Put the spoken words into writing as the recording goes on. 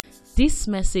This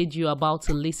message you're about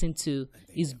to listen to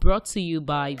is brought to you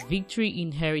by Victory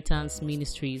Inheritance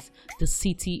Ministries, the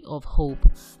City of Hope.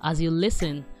 As you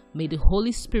listen, may the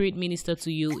Holy Spirit minister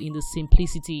to you in the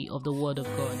simplicity of the Word of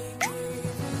God.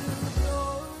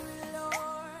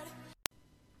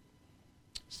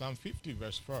 Psalm 50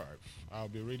 verse 5. I'll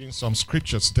be reading some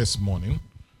scriptures this morning.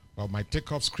 I might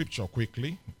take off scripture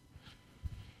quickly.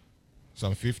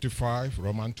 Psalm 55,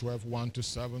 Romans 12,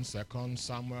 1-7, 2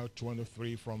 Samuel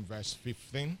 23 from verse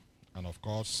 15, and of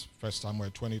course, 1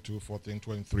 Samuel 22, 14,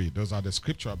 23. Those are the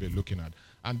scripture I'll be looking at.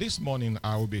 And this morning,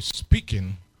 I will be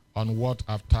speaking on what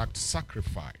I've tagged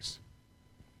sacrifice.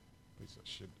 Please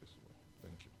shift this way.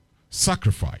 Thank you.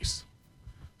 Sacrifice.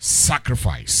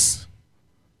 Sacrifice.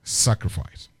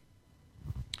 Sacrifice.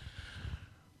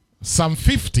 Psalm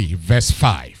 50, verse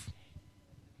 5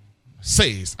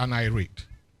 says, and I read,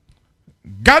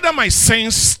 "Gather my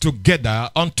saints together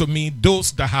unto me,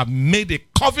 those that have made a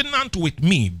covenant with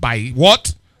me by"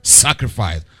 what?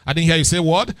 Sacrifice. I didn't hear you say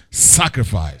what?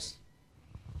 Sacrifice.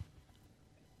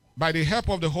 By the help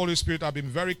of the Holy Spirit, I've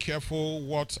been very careful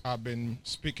what I've been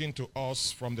speaking to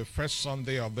us from the first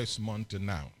Sunday of this month to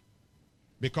now.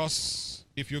 Because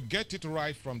if you get it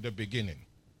right from the beginning,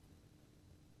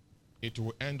 it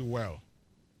will end well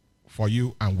for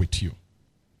you and with you.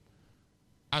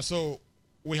 And so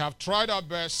we have tried our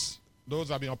best, those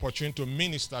have been opportune to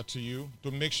minister to you,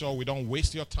 to make sure we don't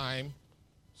waste your time,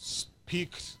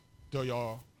 speak to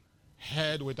your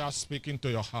head without speaking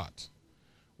to your heart.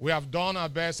 We have done our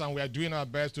best and we are doing our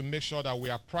best to make sure that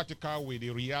we are practical with the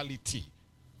reality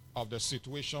of the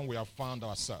situation we have found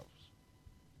ourselves.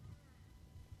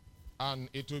 And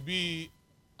it will be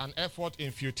an effort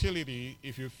in futility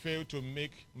if you fail to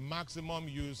make maximum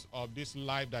use of this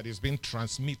life that is being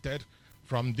transmitted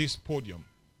from this podium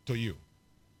to you.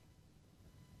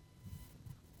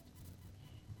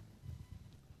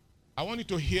 I want you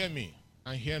to hear me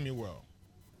and hear me well.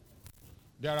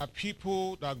 There are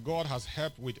people that God has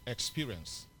helped with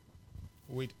experience,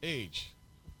 with age,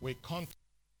 with contact,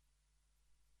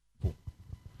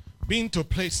 been to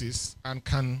places and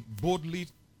can boldly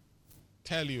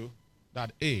tell you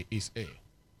that A is A.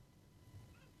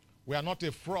 We are not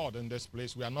a fraud in this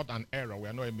place. We are not an error. We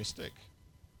are not a mistake.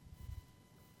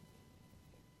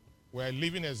 We are a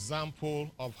living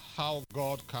example of how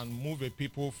God can move a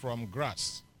people from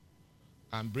grass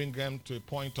and bring them to a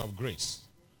point of grace,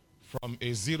 from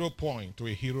a 0 point to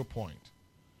a hero point.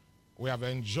 We have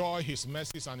enjoyed his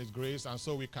mercies and his grace, and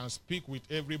so we can speak with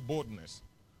every boldness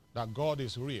that God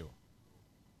is real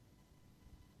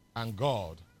and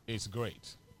God is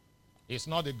great. It's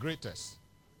not the greatest,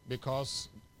 because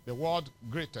the word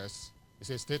greatest is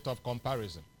a state of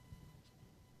comparison.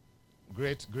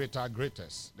 Great, greater,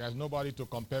 greatest. There's nobody to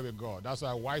compare with God. That's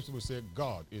why wives will say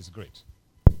God is great.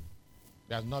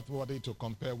 There's nobody to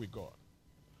compare with God.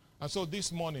 And so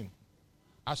this morning,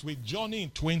 as we journey in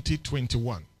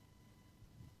 2021,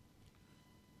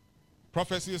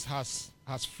 prophecies has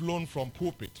flown from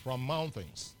pulpit, from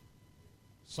mountains.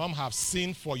 Some have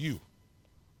seen for you.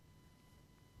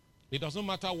 It doesn't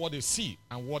matter what they see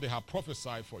and what they have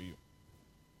prophesied for you.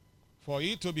 For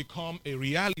it to become a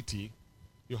reality,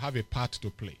 you have a part to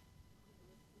play.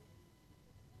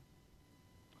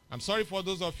 I'm sorry for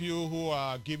those of you who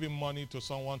are giving money to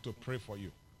someone to pray for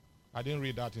you. I didn't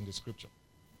read that in the scripture.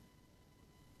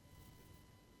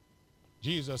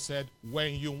 Jesus said,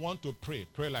 when you want to pray,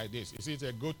 pray like this. He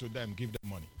said, go to them, give them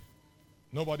money.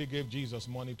 Nobody gave Jesus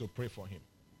money to pray for him.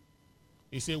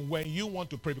 He said, when you want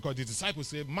to pray, because the disciples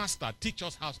said, Master, teach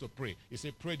us how to pray. He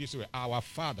said, pray this way, our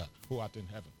Father who art in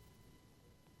heaven.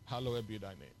 Hallowed be thy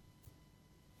name.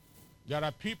 There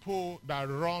are people that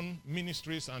run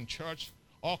ministries and church,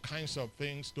 all kinds of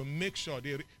things, to make sure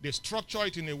they structure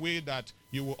it in a way that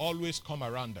you will always come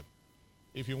around them.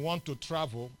 If you want to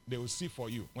travel, they will see for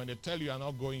you. When they tell you are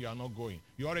not going, you are not going.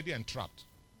 You're already entrapped.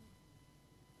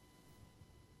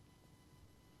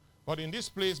 But in this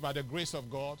place, by the grace of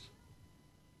God,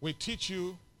 we teach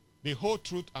you the whole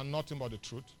truth and nothing but the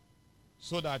truth,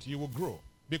 so that you will grow.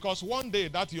 Because one day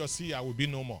that your seer will be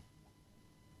no more.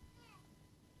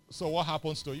 So what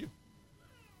happens to you?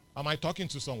 Am I talking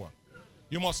to someone?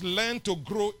 You must learn to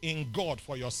grow in God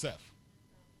for yourself.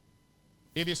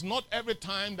 It is not every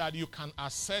time that you can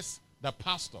assess the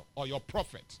pastor or your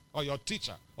prophet or your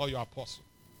teacher or your apostle.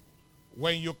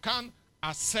 When you can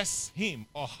assess him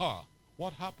or her,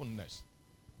 what happens next?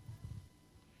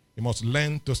 You must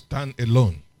learn to stand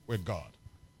alone with God.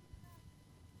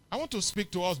 I want to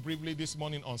speak to us briefly this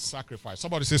morning on sacrifice.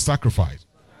 Somebody say sacrifice.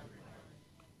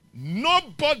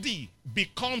 Nobody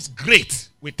becomes great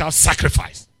without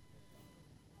sacrifice.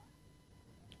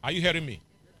 Are you hearing me?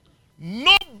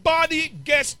 Nobody Nobody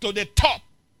gets to the top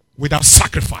without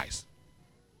sacrifice.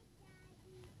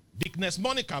 Deaconess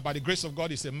Monica, by the grace of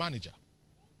God, is a manager.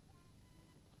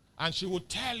 And she will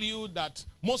tell you that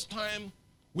most time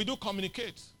we do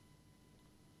communicate.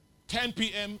 10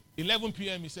 p.m., 11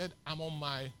 p.m., he said, I'm on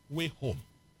my way home.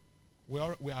 We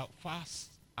are fast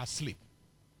asleep.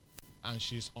 And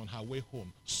she's on her way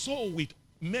home. So with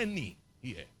many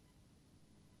here.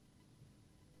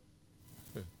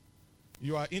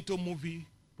 You are into movie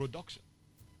production.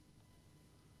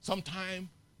 Sometimes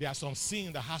there are some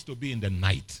scenes that has to be in the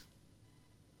night.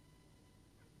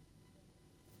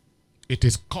 It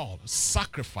is called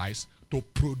sacrifice to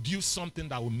produce something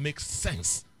that will make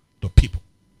sense to people.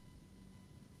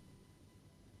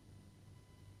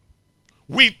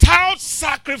 Without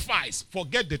sacrifice,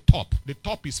 forget the top. The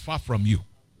top is far from you.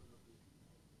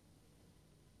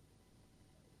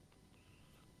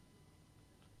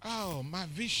 Oh, my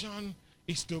vision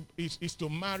is to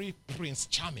marry Prince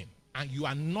Charming. And you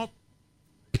are not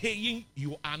paying,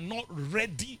 you are not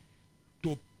ready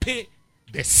to pay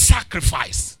the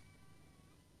sacrifice.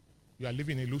 You are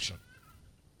living in illusion.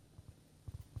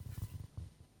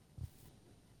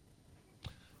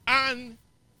 And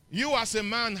you as a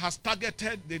man has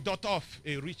targeted the daughter of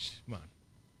a rich man.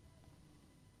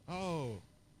 Oh,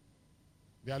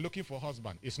 they are looking for a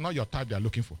husband. It's not your type they are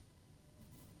looking for.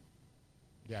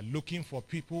 They are looking for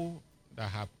people that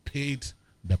have paid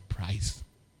the price.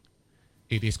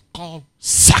 It is called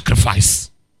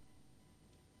sacrifice.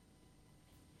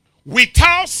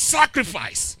 Without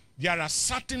sacrifice, there are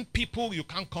certain people you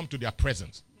can't come to their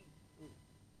presence.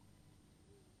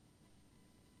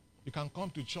 You can come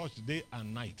to church day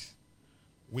and night.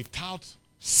 Without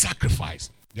sacrifice,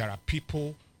 there are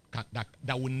people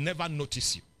that will never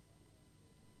notice you.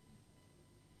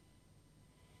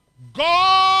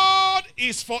 God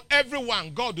is for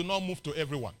everyone. God do not move to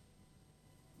everyone.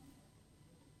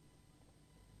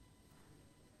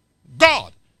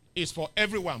 God is for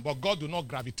everyone, but God do not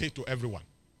gravitate to everyone.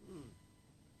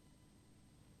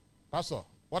 Pastor,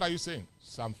 what are you saying?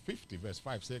 Psalm 50 verse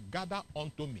 5 says, gather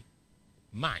unto me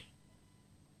mine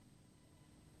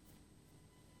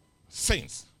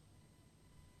saints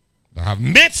that have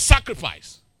made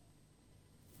sacrifice.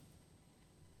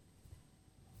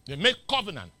 They make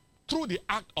covenant through the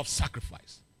act of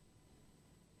sacrifice.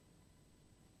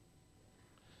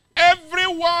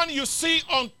 Everyone you see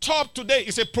on top today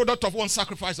is a product of one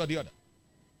sacrifice or the other.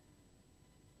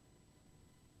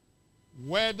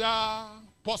 Whether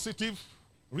positive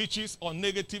riches or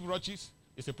negative riches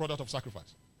is a product of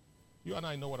sacrifice. You and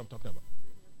I know what I'm talking about.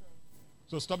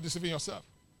 So stop deceiving yourself.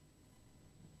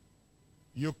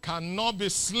 You cannot be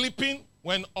sleeping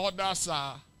when others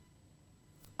are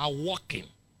walking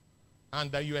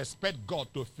and that you expect God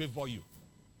to favor you.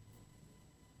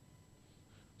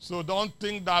 So don't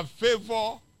think that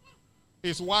favor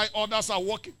is why others are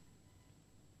walking.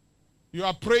 You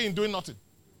are praying, doing nothing.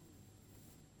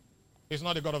 It's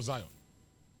not the God of Zion.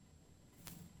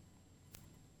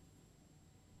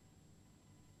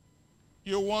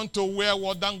 You want to wear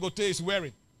what Dangote is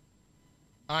wearing,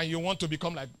 and you want to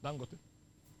become like Dangote.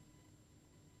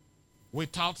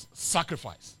 Without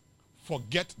sacrifice,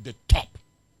 forget the top.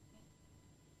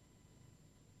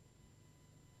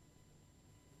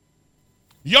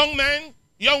 Young men,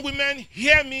 young women,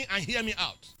 hear me and hear me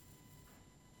out.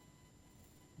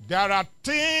 There are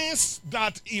things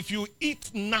that if you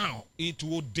eat now, it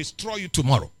will destroy you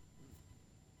tomorrow.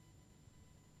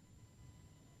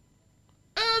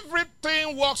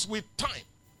 Everything works with time.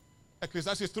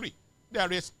 Ecclesiastes 3.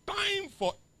 There is time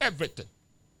for everything.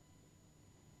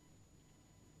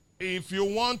 If you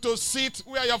want to sit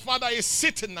where your father is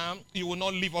sitting now, you will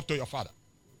not live up to your father.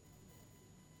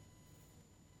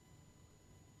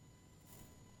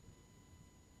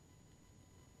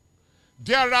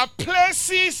 There are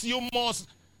places you must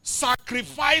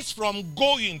sacrifice from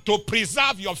going to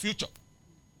preserve your future.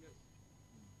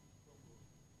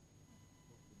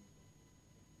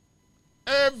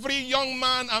 Every young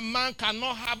man and man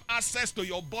cannot have access to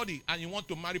your body and you want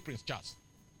to marry Prince Charles.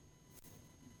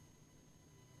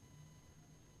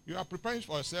 You are preparing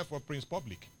for yourself for Prince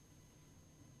Public,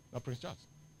 not Prince Charles.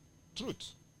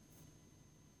 Truth.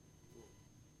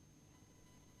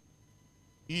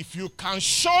 If you can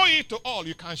show it to all,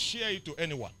 you can share it to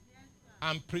anyone. Yes,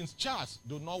 and Prince Charles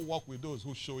do not work with those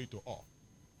who show it to all.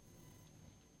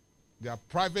 They are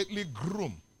privately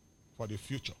groomed for the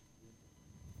future.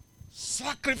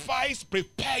 Sacrifice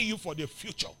prepare you for the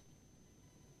future.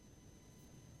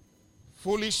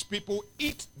 Foolish people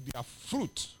eat their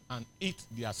fruit and eat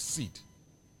their seed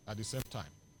at the same time.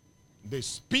 They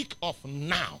speak of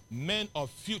now. Men of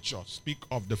future speak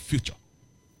of the future.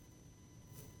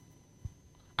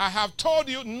 I have told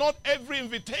you, not every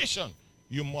invitation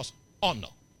you must honor.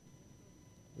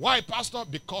 Why, Pastor?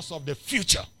 Because of the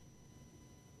future.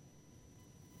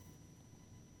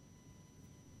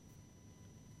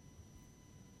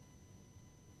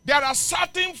 There are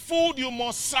certain food you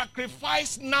must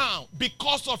sacrifice now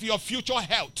because of your future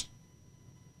health.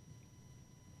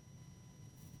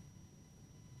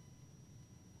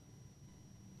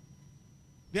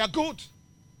 They are good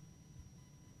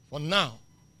for now,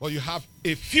 but you have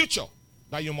a future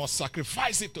that you must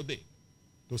sacrifice it today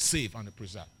to save and to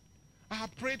preserve. I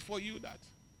have prayed for you that.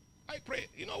 I pray.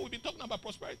 We've been talking about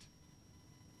prosperity.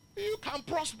 You can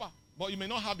prosper, but you may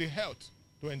not have the health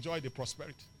to enjoy the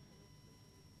prosperity.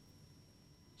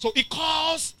 So it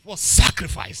calls for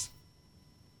sacrifice.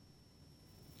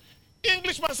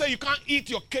 Englishman say you can't eat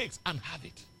your cakes and have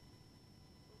it.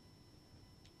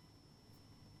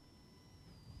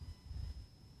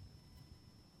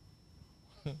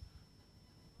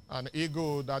 An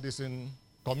eagle that is in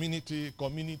community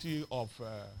of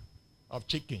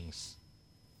chickens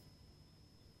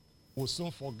will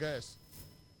soon forget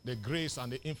the grace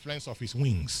and the influence of his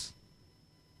wings.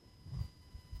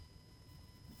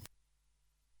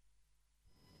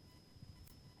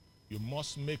 You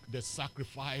must make the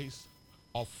sacrifice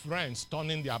of friends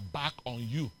turning their back on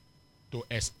you to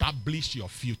establish your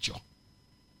future.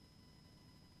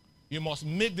 You must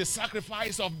make the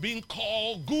sacrifice of being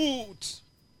called good.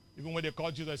 Even when they call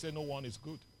Jesus, they say no one is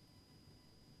good.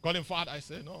 Call him Father, I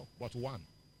say no, but one.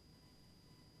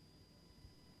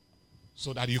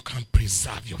 So that you can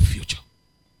preserve your future.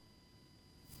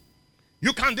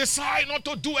 You can decide not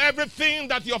to do everything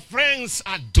that your friends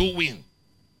are doing.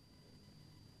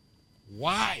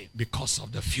 Why? Because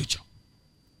of the future.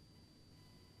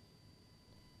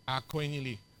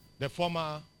 Akwenyili, the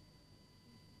former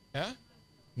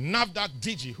NAFDAC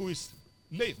DG, who is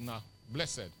late now,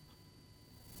 blessed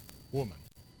woman,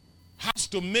 has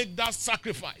to make that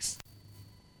sacrifice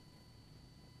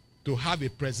to have a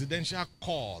presidential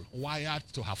call wired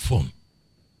to her phone.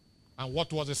 And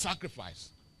what was the sacrifice?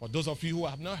 For those of you who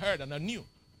have not heard and are new,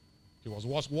 she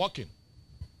was working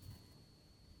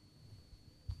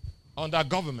under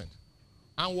government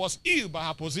and was ill by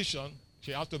her position.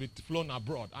 She had to be flown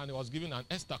abroad, and it was given an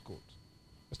ESTA code.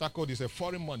 ESTA code is a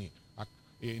foreign money,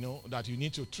 that you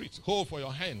need to treat. Hold for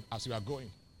your hand as you are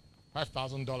going.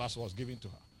 $5,000 was given to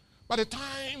her. By the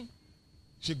time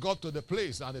she got to the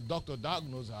place and the doctor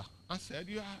diagnosed her and said,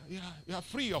 you are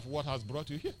free of what has brought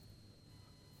you here.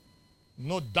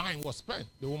 No dime was spent.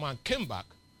 The woman came back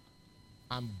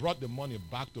and brought the money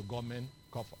back to government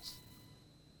coffers.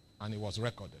 And it was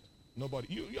recorded.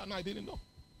 Nobody, you and I didn't know.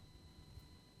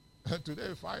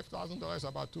 Today, $5,000 is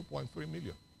about 2.3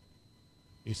 million.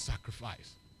 It's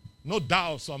sacrifice. No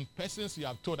doubt some persons you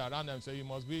have told around them say you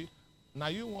must be, now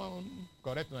you want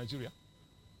correct Nigeria.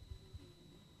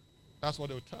 That's what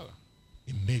they would tell her.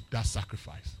 He made that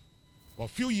sacrifice. But a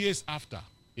few years after,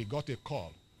 he got a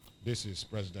call. This is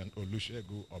President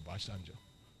Olusegun Obasanjo.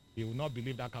 He would not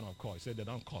believe that kind of call. He said they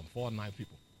don't come, 4-9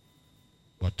 people.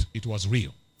 But it was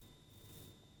real.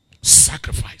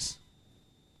 Sacrifice.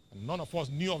 And none of us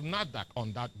knew of NAFDAC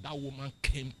on that. That woman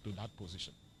came to that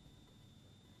position.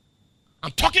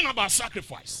 I'm talking about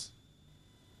sacrifice.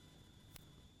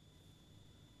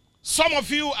 Some of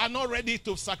you are not ready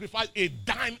to sacrifice a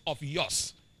dime of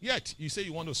yours. Yet, you say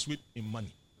you want to sweep in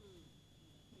money.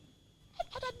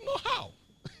 I don't know how.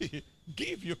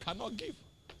 Give, you cannot give.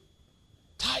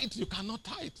 Tithe, you cannot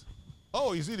tithe.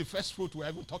 Oh, is it the first fruit we're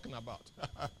even talking about?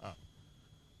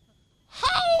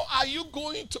 How are you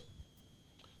going to...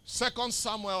 2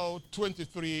 Samuel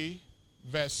 23,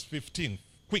 verse 15.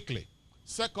 Quickly.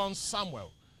 2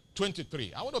 Samuel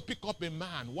 23. I want to pick up a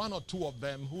man, one or two of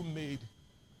them, who made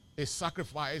a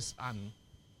sacrifice and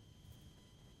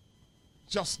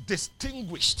just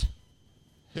distinguished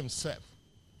himself.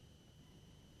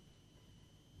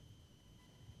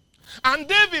 And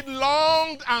David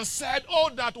longed and said, oh,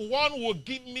 that one would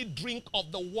give me drink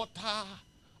of the water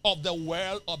of the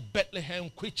well of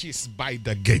Bethlehem, which is by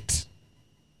the gate.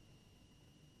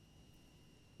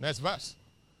 Next verse.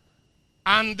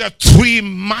 And the 3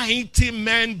 mighty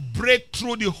men break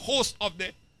through the host of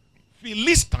the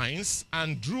Philistines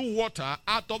and drew water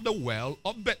out of the well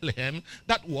of Bethlehem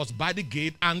that was by the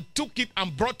gate and took it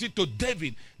and brought it to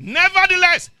David.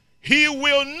 Nevertheless, he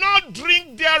will not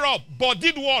drink thereof, but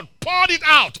did what? Poured it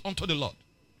out unto the Lord.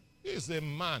 He is a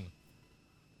man.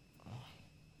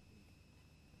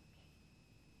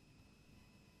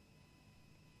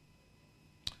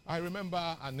 I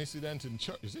remember an incident in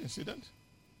church. Is it an incident?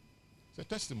 It's a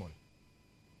testimony.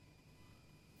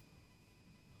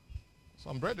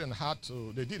 Some brethren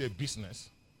they did a business,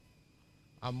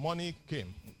 And money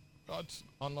came. God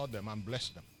honored them and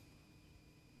blessed them.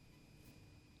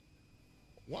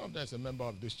 One of them is a member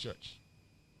of this church.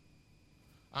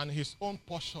 And his own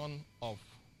portion of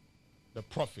the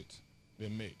profit they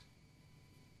made,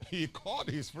 he called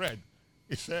his friend.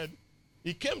 He said,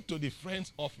 he came to the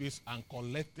friend's office and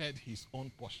collected his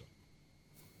own portion.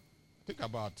 Think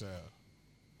about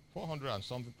 400 and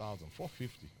something thousand,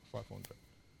 450, 500.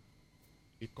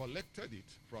 He collected it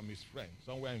from his friend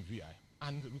somewhere in VI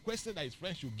and requested that his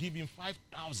friend should give him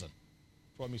 5,000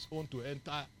 from his own to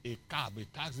enter a cab, a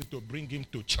taxi to bring him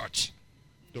to church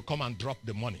to come and drop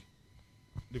the money.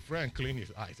 The friend cleaned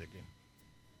his eyes again.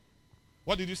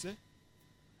 What did you say?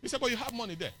 He said, but you have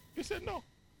money there. He said, no.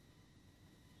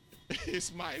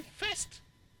 It's my first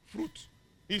fruit.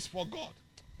 It's for God.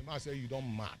 The man said, you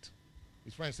don't mad.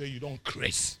 His friend said, you don't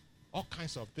craze. All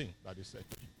kinds of things that he said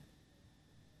to him.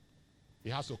 He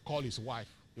has to call his wife.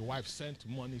 The wife sent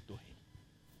money to him.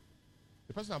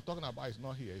 The person I'm talking about is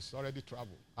not here. He's already traveled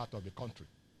out of the country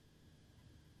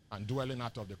and dwelling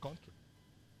out of the country.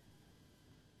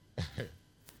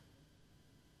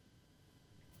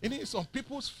 Some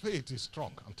people's faith is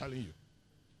strong, I'm telling you.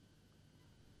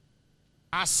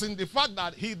 As in the fact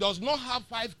that he does not have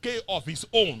 5K of his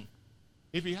own.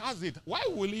 If he has it, why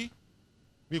will he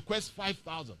request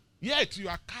 5,000? Yet you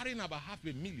are carrying about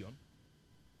 500,000.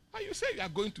 And you say you are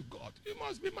going to God. You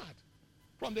must be mad.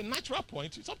 From the natural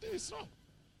point, something is wrong.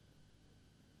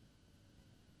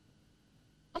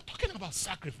 I'm talking about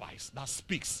sacrifice that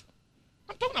speaks.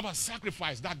 I'm talking about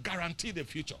sacrifice that guarantees the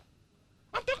future.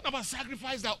 I'm talking about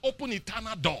sacrifice that opens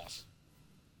eternal doors.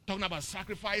 I'm talking about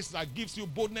sacrifice that gives you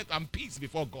boldness and peace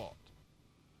before God.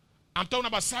 I'm talking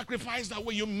about sacrifice that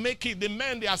when you make it, the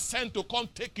men they are sent to come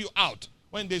take you out,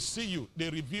 when they see you, they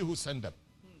reveal who sent them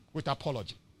with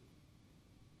apology.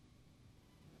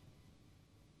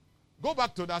 Go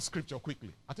back to that scripture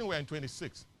quickly. I think we're in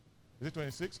 26. Is it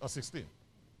 26 or 16?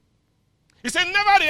 He said, never